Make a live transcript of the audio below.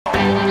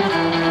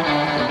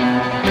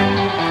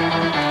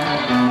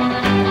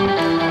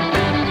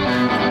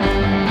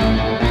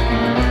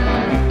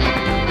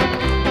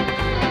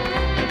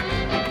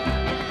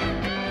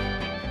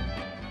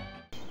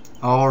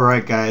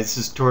Alright guys,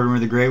 this is Tortimer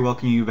the Grey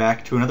welcoming you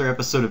back to another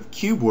episode of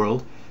Cube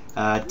World.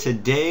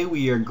 Today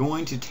we are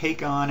going to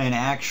take on an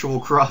actual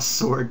cross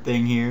sword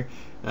thing here.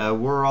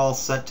 We're all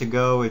set to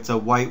go. It's a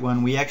white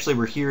one. We actually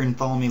were here in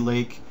Thalmy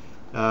Lake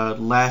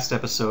last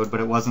episode,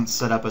 but it wasn't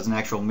set up as an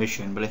actual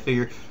mission. But I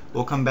figure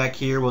we'll come back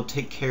here, we'll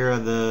take care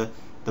of the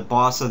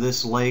boss of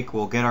this lake,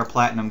 we'll get our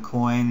platinum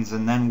coins,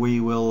 and then we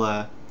will,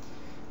 I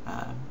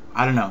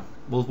don't know,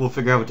 we'll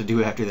figure out what to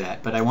do after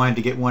that. But I wanted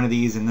to get one of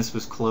these and this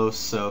was close,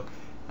 so...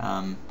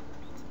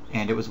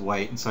 and it was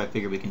white, and so I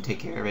figured we can take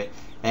care of it.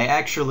 I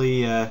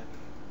actually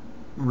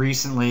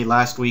recently,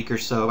 last week or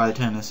so, by the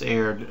time this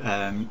aired,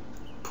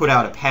 put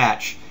out a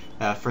patch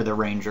for the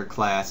Ranger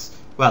class.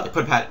 Well, they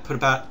put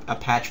about a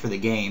patch for the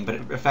game, but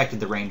it affected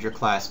the Ranger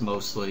class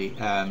mostly.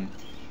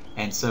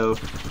 And so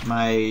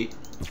my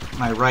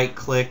right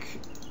click,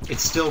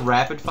 it's still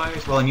rapid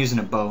fires. Well, I'm using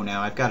a bow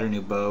now. I've got a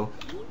new bow.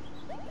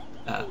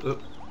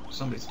 Oop,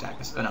 somebody's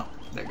attacking us. Oh no,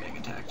 they're getting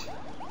attacked.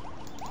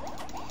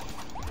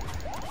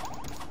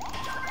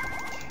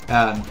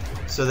 I'm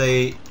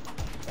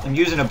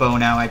using a bow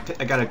now. I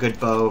got a good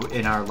bow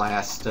in our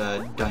last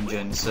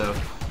dungeon, so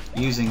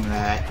using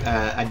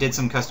that, I did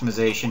some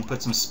customization,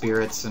 put some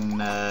spirits and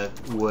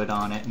wood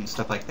on it and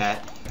stuff like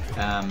that.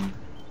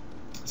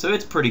 So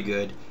it's pretty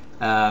good.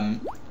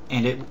 And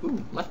it,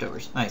 ooh,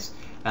 leftovers, nice.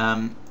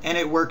 And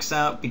it works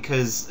out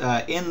because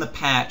in the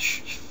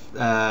patch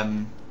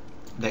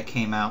that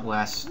came out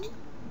last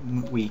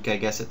week, I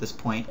guess at this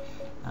point,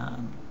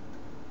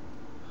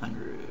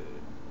 100.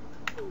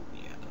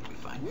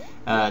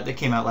 That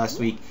came out last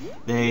week.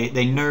 They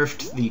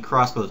nerfed the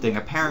crossbow thing.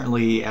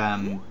 Apparently,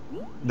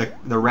 the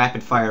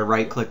rapid fire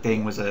right click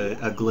thing was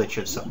a glitch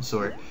of some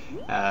sort.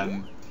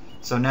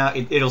 So now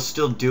it'll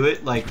still do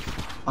it. Like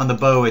on the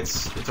bow,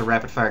 it's a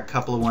rapid fire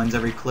couple of ones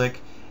every click.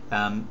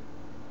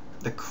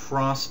 The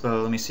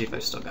crossbow. Let me see if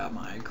I've still got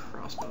my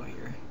crossbow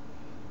here.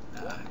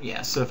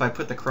 Yeah. So if I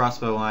put the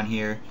crossbow on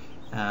here.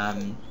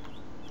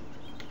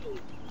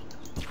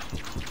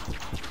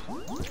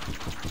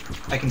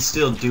 I can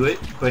still do it,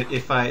 but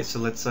if I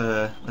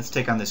let's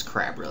take on this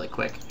crab really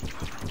quick.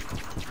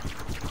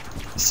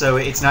 So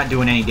it's not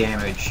doing any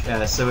damage,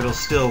 so it'll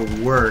still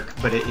work,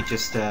 but it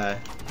just you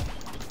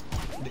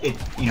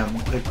know,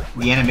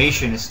 the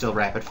animation is still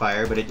rapid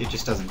fire, but it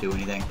just doesn't do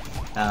anything.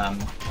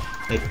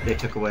 They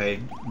took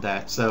away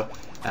that, so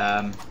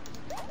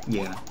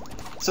yeah.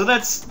 So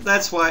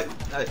that's why.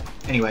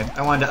 Anyway,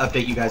 I wanted to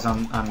update you guys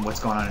on what's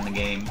going on in the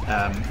game,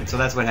 and so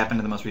that's what happened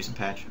in the most recent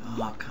patch.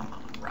 Oh come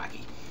on, Rocky.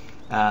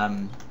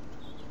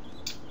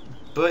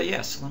 But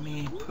yes, let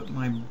me put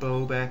my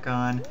bow back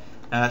on.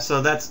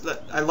 So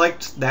I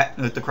liked that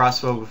with the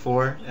crossbow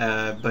before,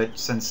 but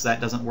since that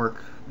doesn't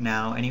work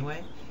now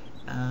anyway,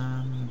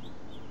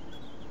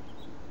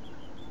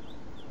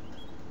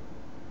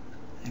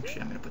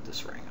 actually I'm gonna put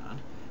this ring on.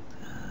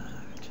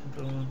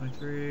 Tempo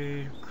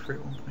 1.3,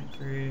 crit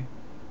 1.3.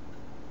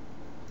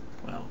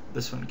 Well,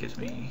 this one gives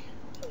me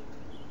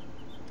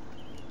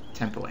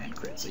tempo and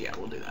crit, so yeah,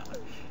 we'll do that one.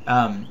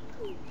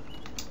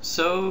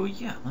 So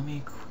yeah, let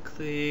me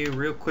quickly,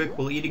 real quick,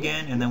 we'll eat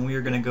again, and then we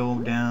are gonna go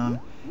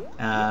down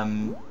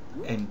and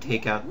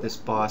take out this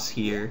boss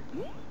here.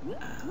 There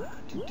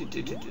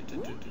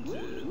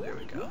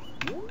we go.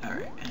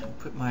 Alright, and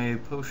put my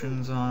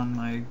potions on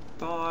my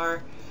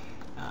bar.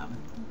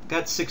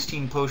 Got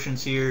 16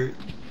 potions here,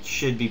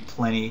 should be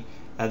plenty.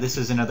 This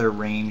is another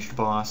ranged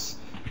boss,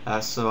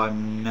 so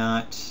I'm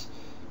not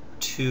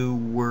too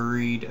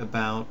worried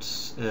about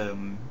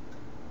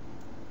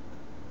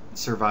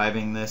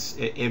surviving this.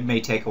 It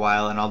may take a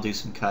while, and I'll do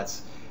some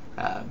cuts,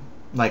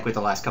 like with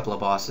the last couple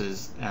of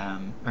bosses,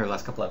 or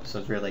last couple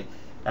episodes, really.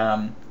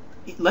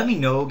 Let me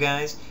know,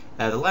 guys.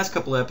 The last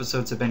couple of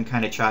episodes have been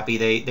kind of choppy.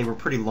 They were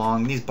pretty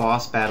long. These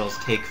boss battles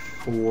take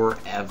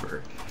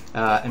forever,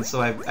 and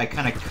so I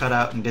kind of cut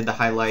out and did the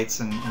highlights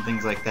and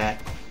things like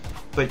that.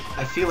 But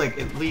I feel like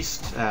at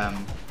least,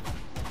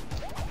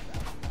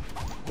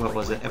 what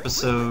was it,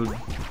 episode...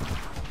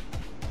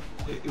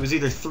 It was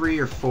either 3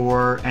 or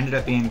 4, ended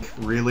up being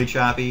really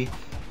choppy,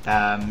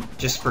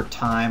 just for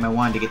time. I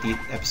wanted to get the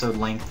episode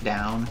length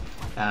down,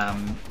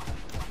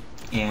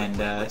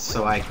 and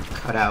so I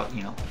cut out,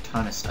 you know, a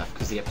ton of stuff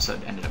because the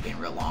episode ended up being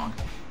real long.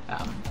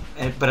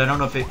 But I don't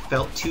know if it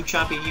felt too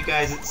choppy to you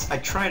guys. I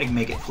try to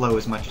make it flow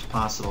as much as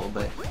possible,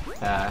 but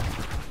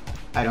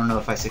I don't know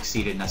if I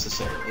succeeded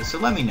necessarily. So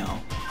let me know,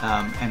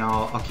 and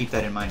I'll keep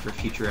that in mind for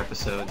future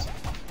episodes.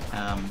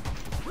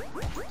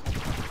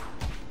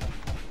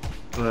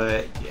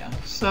 But yeah,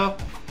 so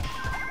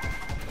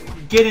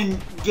getting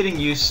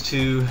used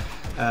to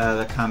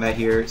the combat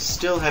here.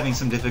 Still having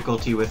some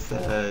difficulty with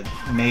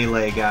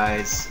melee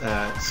guys.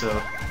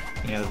 So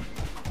you know,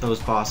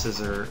 those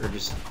bosses are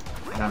just,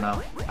 I don't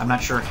know. I'm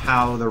not sure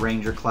how the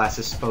Ranger class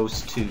is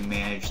supposed to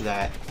manage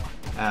that.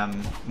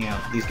 You know,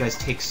 these guys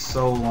take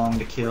so long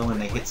to kill and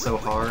they hit so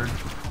hard.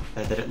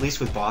 that at least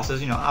with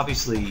bosses, you know,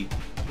 obviously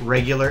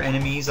regular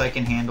enemies I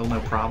can handle no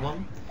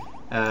problem,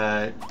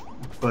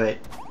 but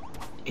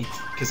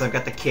it's because I've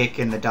got the kick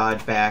and the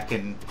dodge back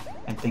and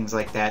things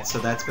like that, so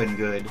that's been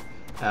good.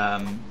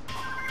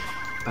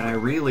 But I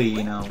really,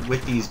 you know,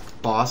 with these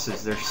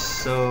bosses, they're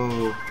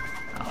so...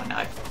 Oh, now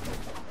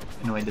I've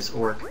annoyed this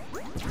orc.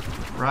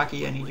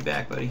 Rocky, I need you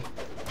back, buddy.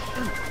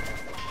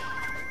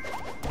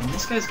 And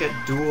this guy's got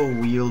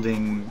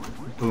dual-wielding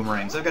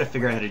boomerangs. I've got to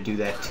figure out how to do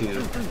that,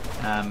 too.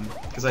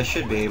 Because I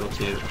should be able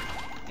to.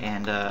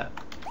 And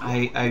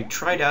I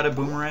tried out a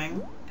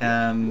boomerang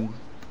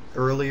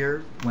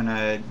earlier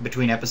when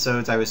between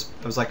episodes. I was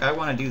like, I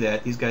want to do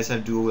that. These guys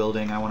have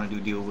dual-wielding. I want to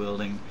do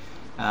dual-wielding.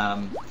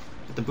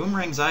 But the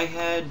boomerangs I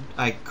had,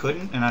 I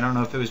couldn't, and I don't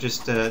know if it was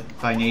just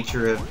by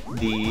nature of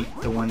the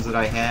ones that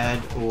I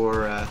had,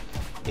 or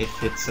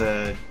if it's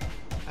I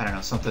don't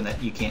know, something that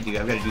you can't do.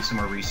 I've got to do some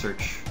more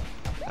research.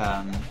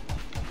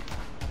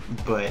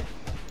 But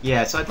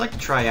yeah, so I'd like to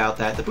try out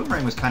that. The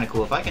boomerang was kind of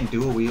cool. If I can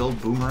dual wield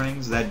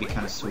boomerangs, that'd be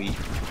kind of sweet.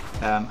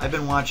 I've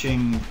been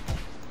watching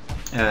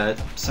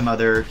some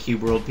other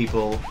Cube World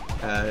people,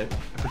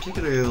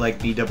 particularly like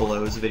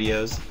B00's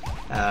videos,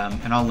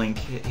 and I'll link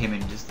him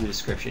in just the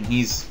description.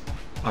 He's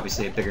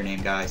obviously a bigger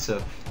name guy,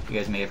 so you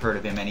guys may have heard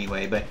of him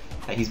anyway, but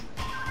he's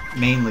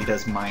mainly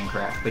does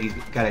Minecraft, but he's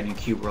got a new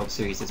Cube World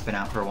series that's been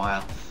out for a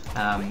while.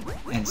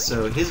 And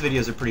so his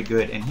videos are pretty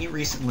good, and he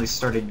recently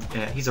started,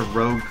 he's a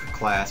rogue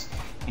class,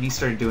 and he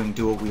started doing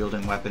dual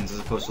wielding weapons as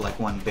opposed to like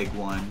one big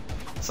one.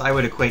 So I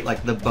would equate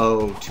like the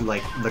bow to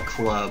like the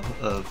club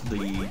of the,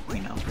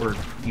 you know, or,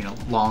 you know,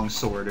 long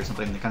sword or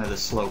something, kind of the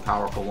slow,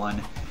 powerful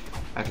one.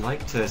 I'd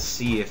like to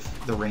see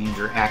if the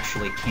ranger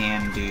actually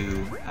can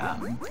do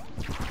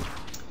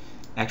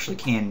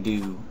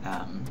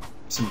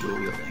some dual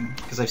wielding,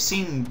 because I've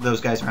seen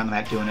those guys around the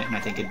map doing it, and I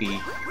think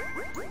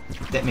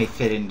that may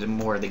fit into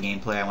more of the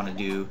gameplay I want to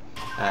do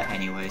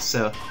anyway.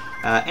 So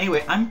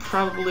anyway, I'm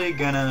probably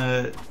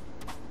gonna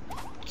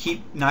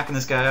keep knocking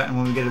this guy out, and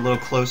when we get a little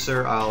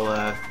closer,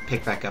 I'll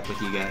pick back up with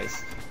you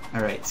guys.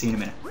 Alright, see you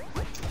in a minute.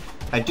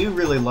 I do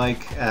really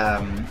like...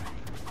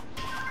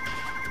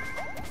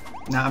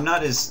 Now, I'm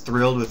not as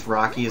thrilled with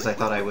Rocky as I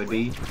thought I would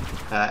be,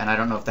 and I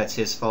don't know if that's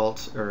his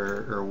fault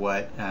or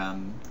what.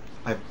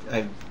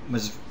 I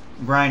was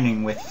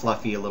grinding with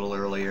Fluffy a little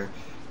earlier,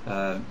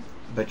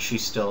 but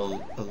she's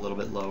still a little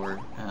bit lower.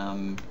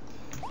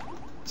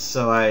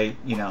 So I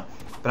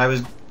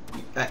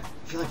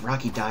feel like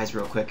Rocky dies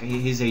real quick.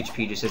 His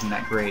HP just isn't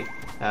that great.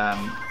 I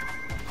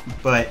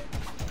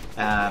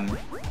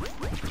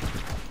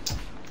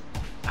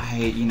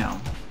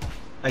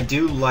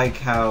do like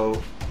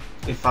how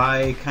if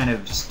I kind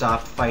of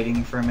stop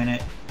fighting for a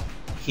minute,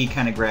 he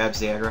kind of grabs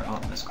the aggro. Oh,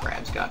 this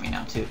grab's got me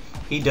now too.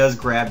 He does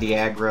grab the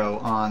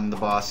aggro on the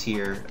boss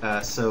here,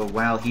 so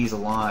while he's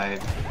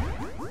alive,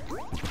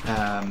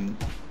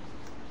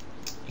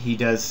 he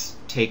does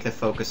take the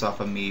focus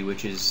off of me,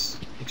 which is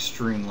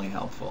extremely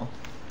helpful.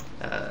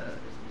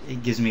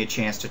 It gives me a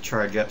chance to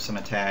charge up some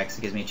attacks.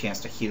 It gives me a chance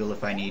to heal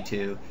if I need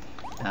to.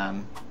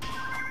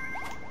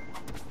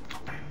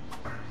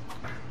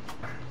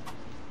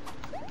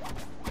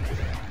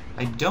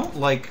 I don't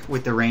like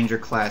with the Ranger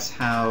class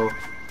how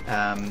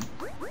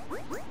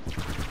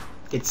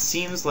it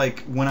seems like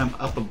when I'm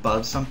up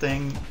above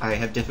something, I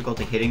have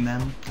difficulty hitting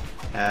them,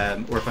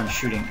 or if I'm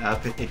shooting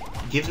up, it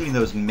gives me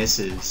those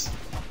misses,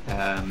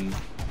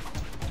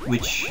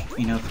 which,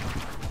 you know,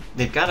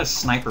 they've got a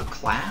sniper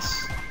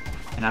class,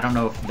 and I don't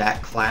know if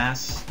that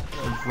class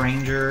of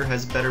Ranger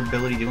has better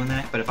ability doing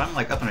that, but if I'm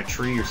like up in a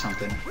tree or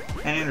something,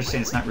 and I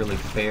understand it's not really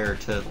fair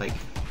to, like,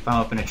 if I'm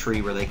up in a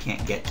tree where they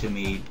can't get to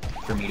me,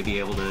 for me to be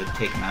able to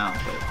take them out,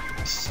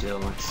 but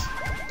still, it's...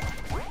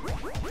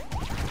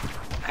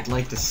 I'd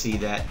like to see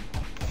that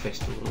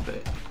fixed a little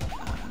bit.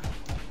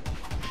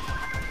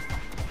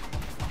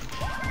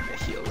 I'm gonna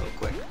heal real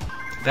quick.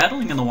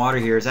 Battling in the water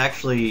here is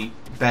actually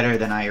better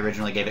than I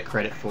originally gave it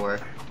credit for.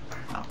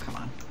 Oh, come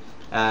on.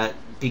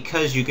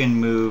 Because you can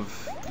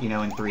move, you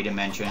know, in 3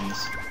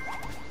 dimensions.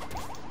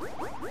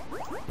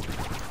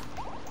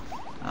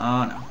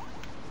 Oh, no.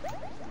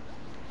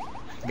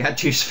 Got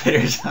 2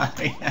 spitters on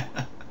me.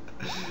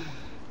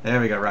 There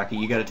we go, Rocky.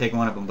 You gotta take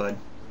one of them, bud.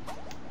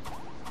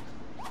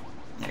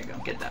 There you go.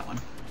 Get that one.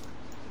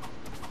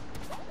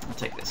 I'll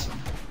take this one.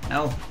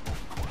 No.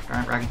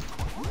 Alright, Rocky.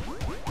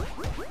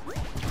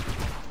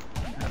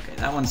 Okay,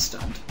 that one's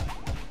stunned.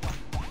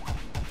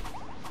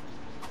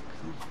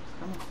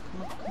 Come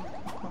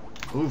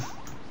on. Oof.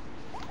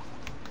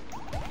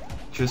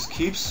 Just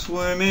keep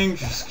swimming.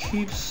 Just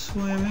keep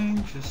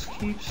swimming. Just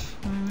keep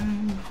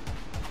swimming.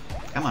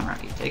 Come on,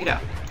 Rocky. Take it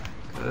out.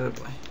 Good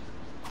boy.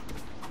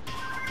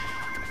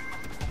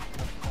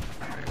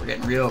 Alright, we're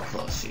getting real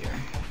close here.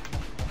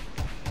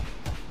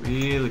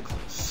 Really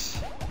close.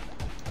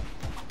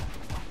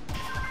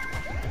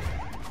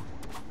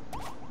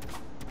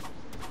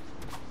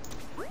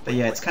 But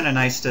yeah, it's kind of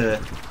nice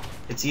to...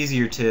 It's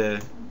easier to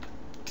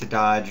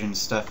dodge and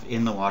stuff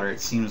in the water,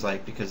 it seems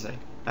like, because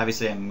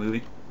obviously I'm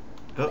moving...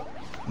 Oh,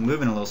 I'm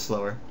moving a little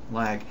slower.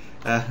 Lag.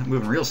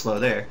 Moving real slow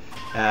there.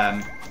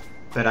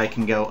 but I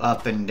can go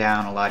up and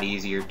down a lot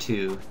easier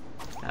too.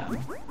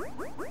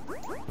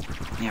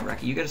 Yeah,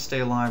 Rocky, you gotta stay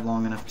alive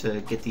long enough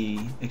to get the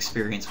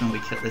experience when we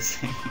kill this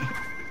thing.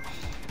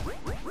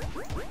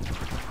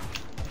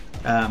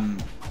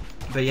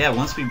 But yeah,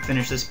 once we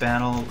finish this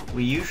battle,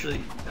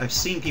 I've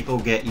seen people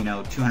get, you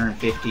know,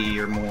 250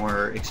 or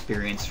more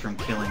experience from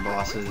killing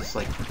bosses,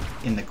 like,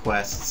 in the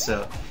quests,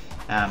 so,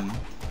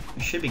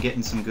 we should be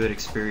getting some good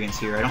experience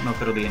here. I don't know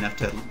if it'll be enough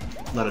to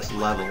let us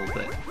level,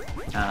 but,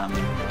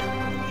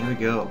 here we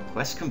go.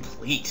 Quest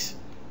complete.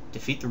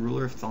 Defeat the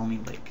ruler of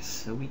Thalmy Lake.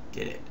 So we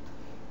did it.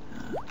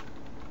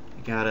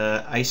 We got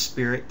a Ice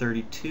Spirit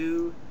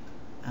 32,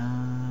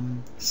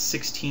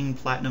 16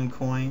 platinum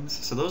coins.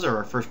 So those are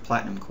our first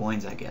platinum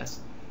coins, I guess.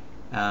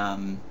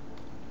 Because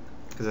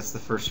that's the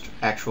first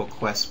actual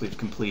quest we've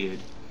completed.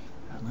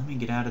 Let me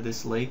get out of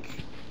this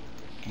lake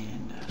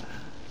and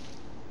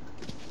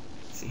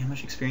see how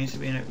much experience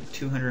we had.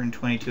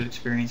 222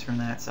 experience from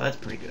that, so that's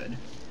pretty good.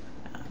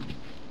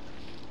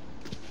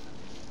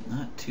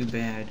 Not too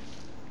bad.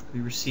 We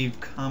received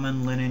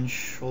common linen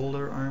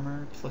shoulder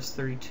armor, plus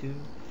 32.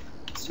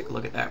 Let's take a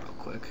look at that real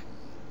quick.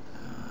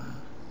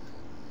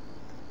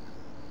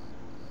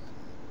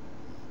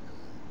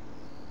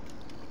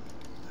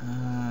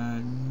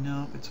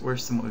 No, it's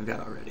worse than what we've got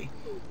already.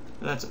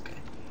 But that's okay.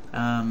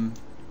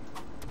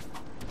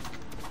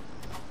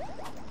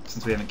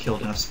 Since we haven't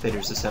killed enough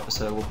spitters this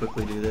episode, we'll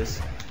quickly do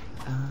this.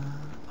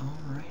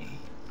 Alrighty.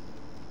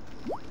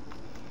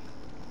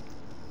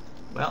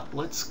 Well,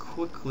 let's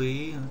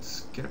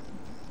get a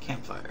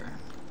campfire.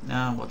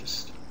 No,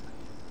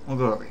 we'll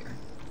go over here.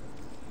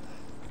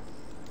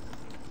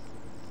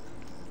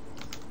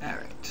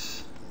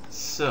 Alright.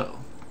 So,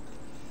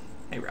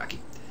 hey Rocky.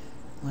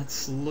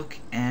 Let's look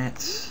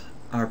at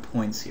our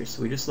points here.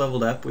 So we just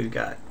leveled up. We've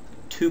got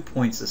 2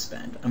 points to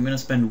spend. I'm going to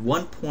spend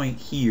 1 point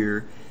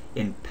here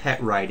in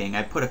pet riding.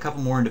 I put a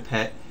couple more into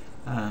pet.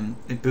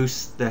 It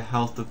boosts the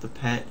health of the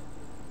pet.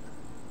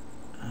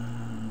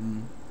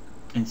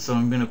 And so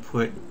I'm going to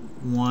put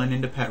 1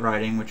 into pet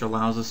riding, which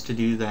allows us to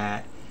do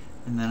that.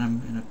 And then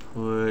I'm going to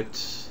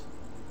put...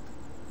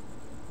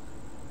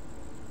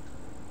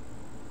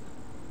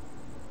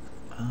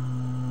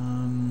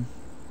 I'll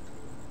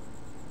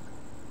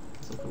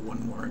put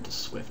 1 more into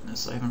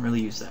swiftness. I haven't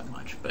really used that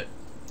much, but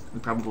we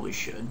probably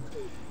should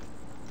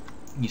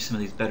use some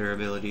of these better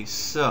abilities.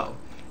 So,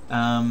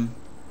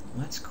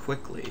 let's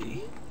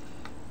quickly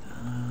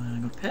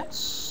go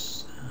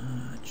pets.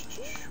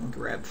 We'll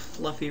grab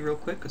Fluffy real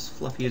quick, because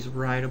Fluffy is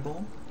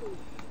rideable.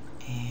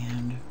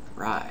 And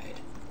ride.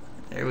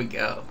 There we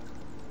go.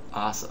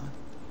 Awesome.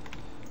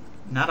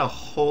 Not a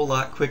whole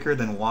lot quicker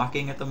than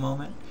walking at the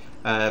moment,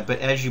 but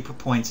as you put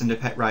points into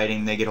pet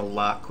riding, they get a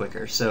lot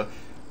quicker. So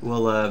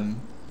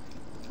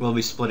we'll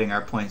be splitting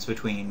our points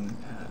between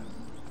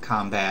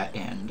combat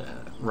and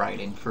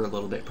riding for a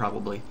little bit,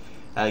 probably.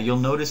 You'll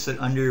notice that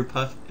under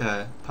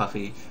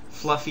Fluffy's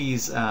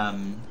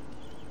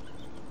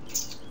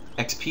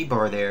XP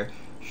bar there,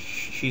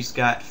 she's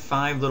got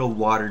 5 little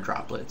water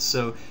droplets.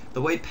 So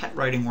the way pet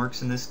riding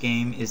works in this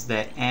game is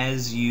that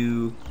as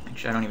you...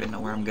 Actually, I don't even know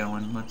where I'm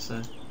going. Let's...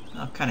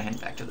 I'll kind of head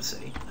back to the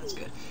city. That's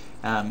good.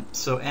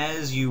 So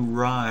as you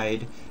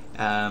ride,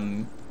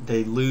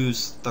 they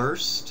lose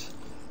thirst.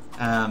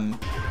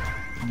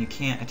 You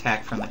can't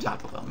attack from the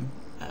top of them.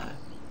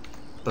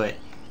 But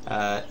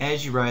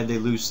as you ride, they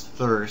lose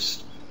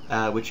thirst,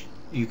 which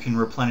you can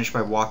replenish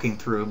by walking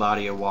through a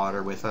body of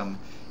water with them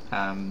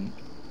and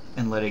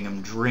letting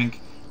them drink.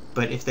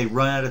 But if they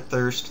run out of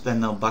thirst,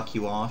 then they'll buck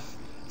you off.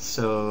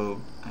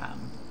 So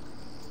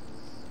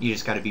you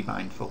just got to be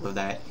mindful of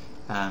that.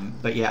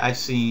 But yeah, I've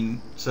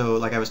seen, so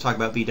like I was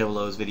talking about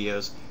BOO's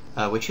videos,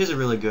 which is a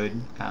really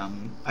good,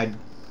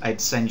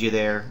 I'd send you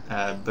there,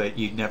 but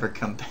you'd never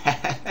come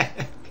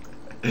back.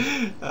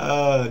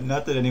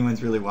 Not that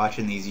anyone's really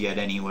watching these yet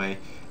anyway.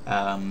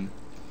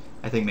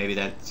 I think maybe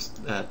that's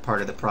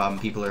part of the problem.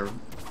 People are,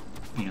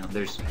 you know,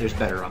 there's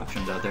better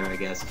options out there, I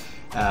guess.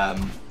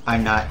 I'm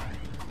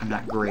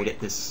not great at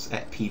this,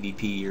 at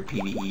PvP or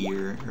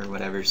PvE or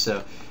whatever,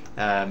 so,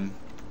 oh,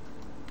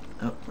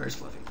 where's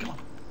Fluffy? Come on.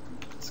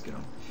 Let's get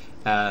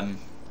him.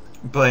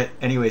 But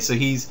anyway, so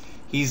he's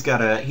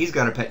got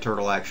a pet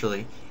turtle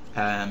actually,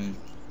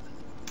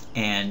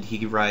 and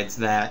he rides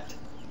that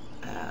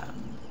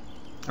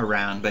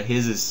around. But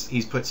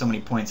he's put so many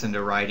points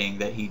into riding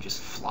that he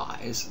just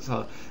flies.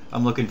 So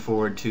I'm looking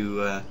forward to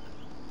well,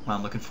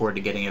 I'm looking forward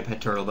to getting a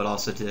pet turtle, but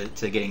also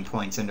to getting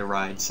points into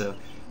ride, so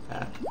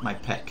my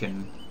pet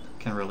can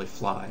really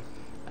fly.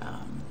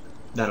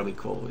 That'll be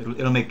cool.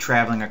 It'll make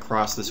traveling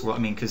across this world.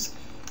 I mean, because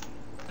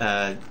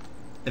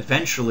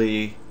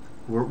eventually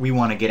we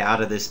want to get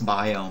out of this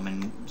biome,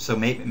 and so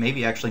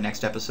maybe actually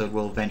next episode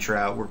we'll venture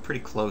out. We're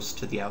pretty close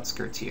to the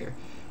outskirts here.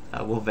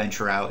 We'll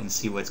venture out and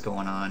see what's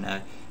going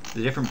on.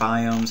 The different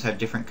biomes have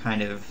different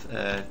kind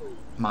of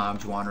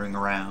mobs wandering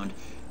around,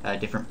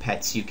 different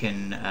pets you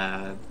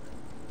can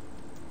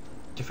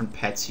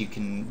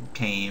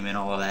tame and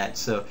all of that.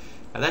 So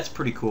that's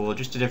pretty cool.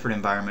 Just a different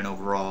environment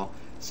overall.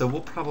 So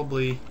we'll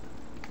probably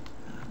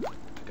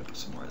pick up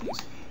some more of these.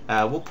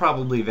 We'll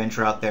probably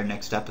venture out there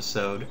next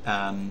episode.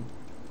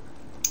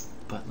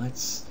 But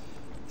let's.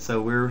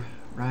 So we're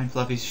Ryan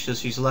Fluffy.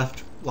 She's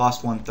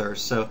lost one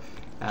thirst. So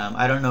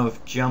I don't know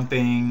if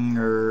jumping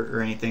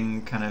or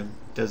anything kind of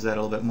does that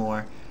a little bit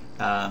more.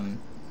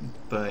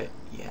 But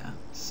yeah.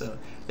 So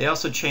they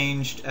also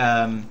changed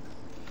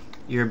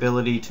your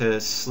ability to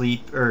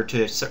sleep or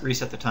to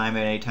reset the time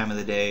at any time of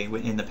the day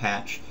in the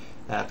patch.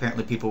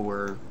 Apparently, people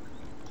were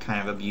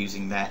kind of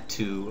abusing that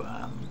to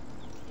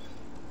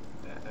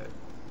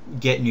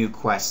get new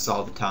quests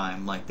all the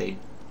time. Like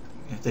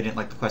if they didn't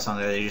like the quest on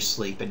there, they just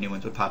sleep and new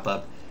ones would pop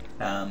up.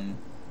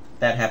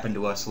 That happened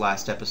to us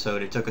last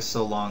episode. It took us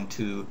so long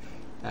to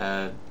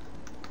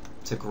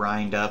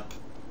grind up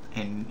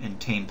and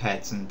tame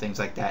pets and things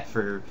like that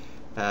for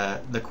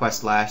the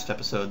quest last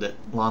episode that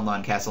Lon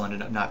Lon Castle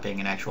ended up not being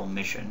an actual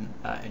mission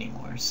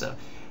anymore. So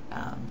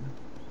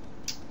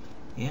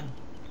yeah.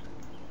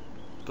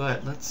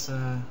 But let's.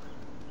 I'm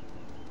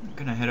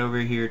gonna head over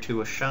here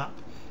to a shop,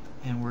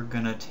 and we're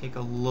gonna take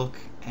a look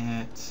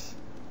at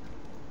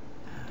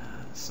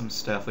some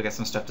stuff. We got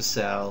some stuff to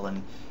sell,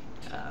 and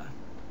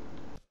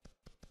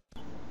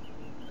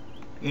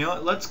you know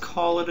what? Let's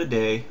call it a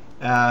day.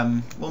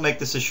 We'll make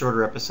this a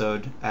shorter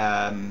episode.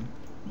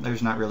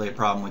 There's not really a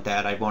problem with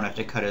that. I won't have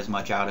to cut as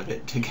much out of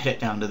it to get it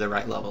down to the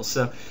right level.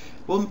 So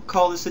we'll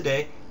call this a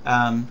day.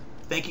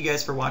 Thank you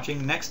guys for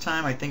watching. Next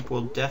time, I think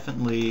we'll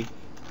definitely.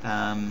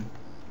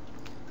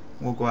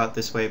 We'll go out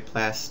this way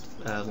past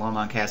Lon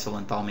Lon Castle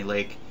and Thalmy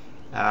Lake,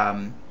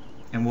 and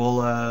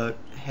we'll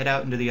head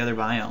out into the other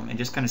biome and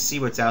just kind of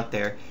see what's out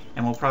there,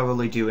 and we'll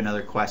probably do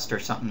another quest or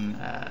something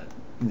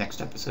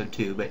next episode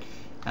too, but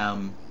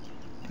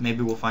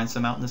maybe we'll find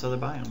some out in this other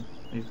biome.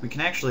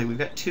 We've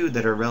got two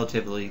that are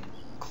relatively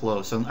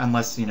close,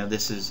 unless, you know,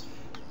 this is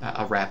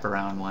a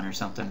wraparound one or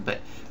something,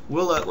 but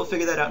we'll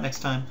figure that out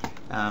next time.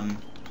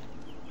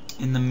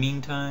 In the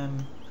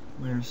meantime,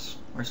 where's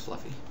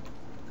Fluffy?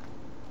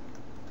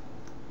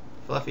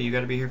 Fluffy, you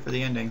gotta be here for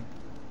the ending.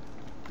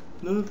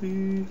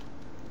 Fluffy.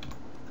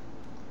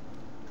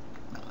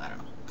 Well, I don't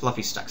know.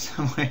 Fluffy's stuck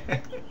somewhere.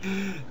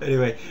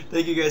 Anyway,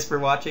 thank you guys for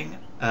watching.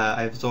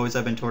 As always,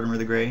 I've been Tortimer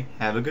the Grey.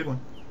 Have a good one.